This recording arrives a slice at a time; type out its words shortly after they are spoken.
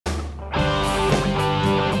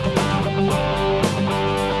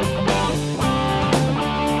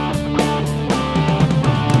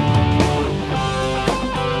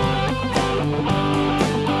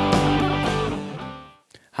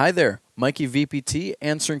Hi there, Mikey VPT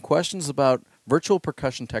answering questions about virtual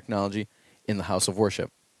percussion technology in the house of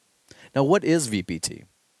worship. Now, what is VPT?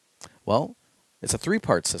 Well, it's a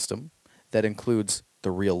three-part system that includes the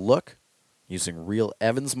real look, using real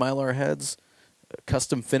Evans Mylar heads,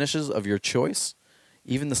 custom finishes of your choice,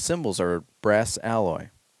 even the cymbals are brass alloy.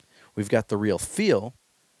 We've got the real feel,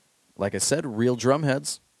 like I said, real drum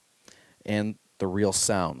heads, and the real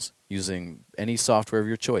sounds, using any software of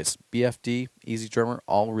your choice. BFD, Easy Drummer,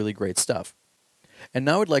 all really great stuff. And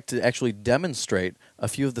now I'd like to actually demonstrate a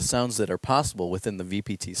few of the sounds that are possible within the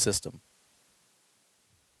VPT system.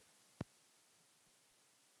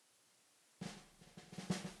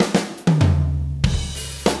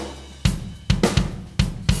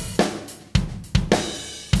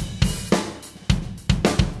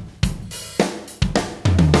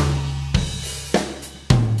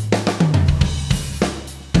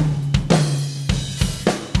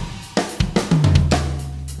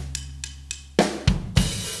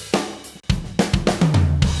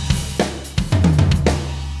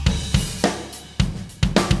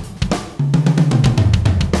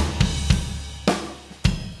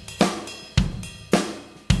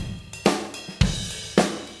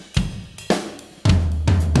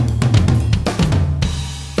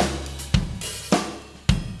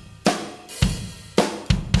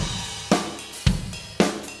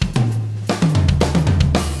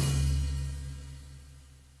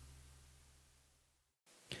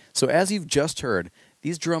 So as you've just heard,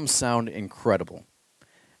 these drums sound incredible.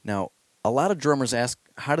 Now, a lot of drummers ask,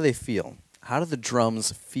 how do they feel? How do the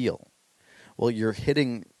drums feel? Well, you're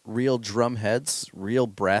hitting real drum heads, real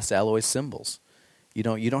brass alloy cymbals. You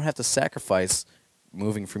don't have to sacrifice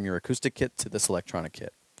moving from your acoustic kit to this electronic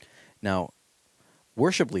kit. Now,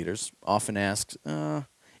 worship leaders often ask,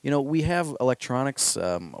 we have electronics,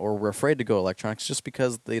 or we're afraid to go electronics just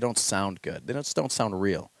because they don't sound good. They just don't sound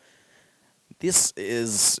real. This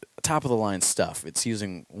is top-of-the-line stuff. It's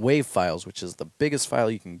using wave files, which is the biggest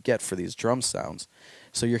file you can get for these drum sounds.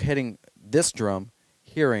 So you're hitting this drum,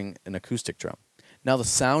 hearing an acoustic drum. Now the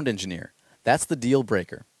sound engineer, that's the deal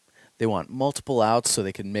breaker. They want multiple outs so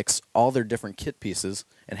they can mix all their different kit pieces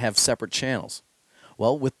and have separate channels.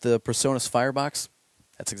 Well, with the PreSonus Firebox,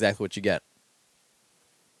 that's exactly what you get.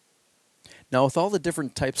 Now with all the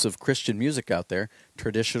different types of Christian music out there,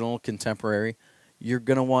 traditional, contemporary, you're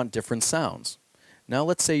going to want different sounds. Now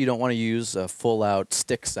let's say you don't want to use a full-out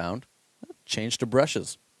stick sound. Change to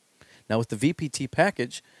brushes. Now with the VPT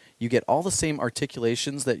package, you get all the same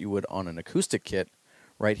articulations that you would on an acoustic kit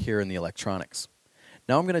right here in the electronics.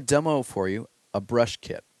 Now I'm going to demo for you a brush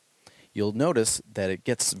kit. You'll notice that it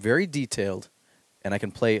gets very detailed and I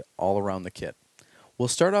can play all around the kit. We'll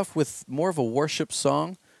start off with more of a worship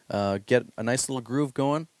song, get a nice little groove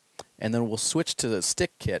going, and then we'll switch to the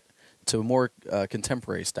stick kit to a more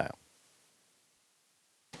contemporary style.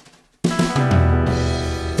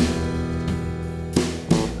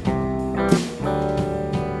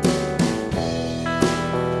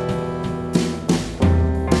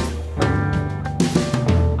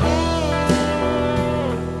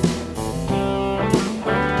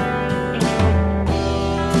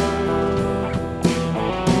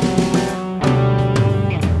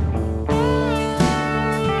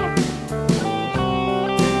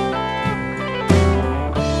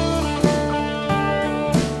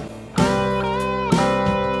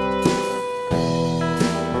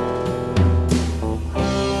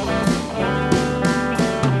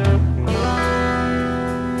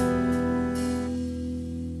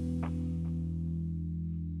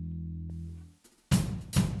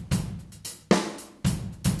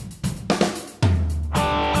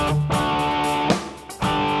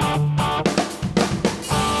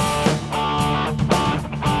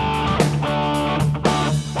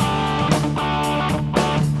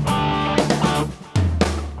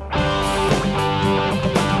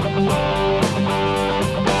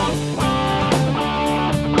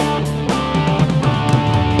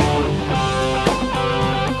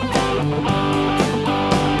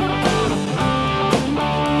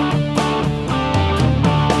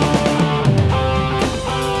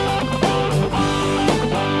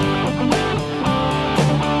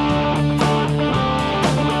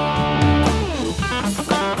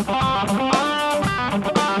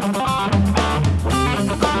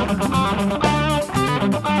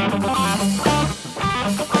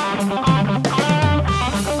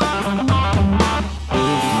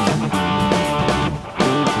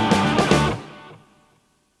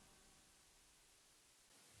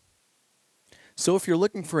 So if you're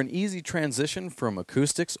looking for an easy transition from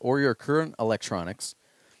acoustics or your current electronics,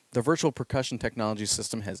 the Virtual Percussion Technology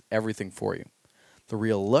system has everything for you. The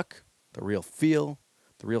real look, the real feel,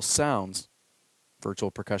 The real sounds,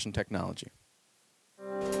 virtual percussion technology.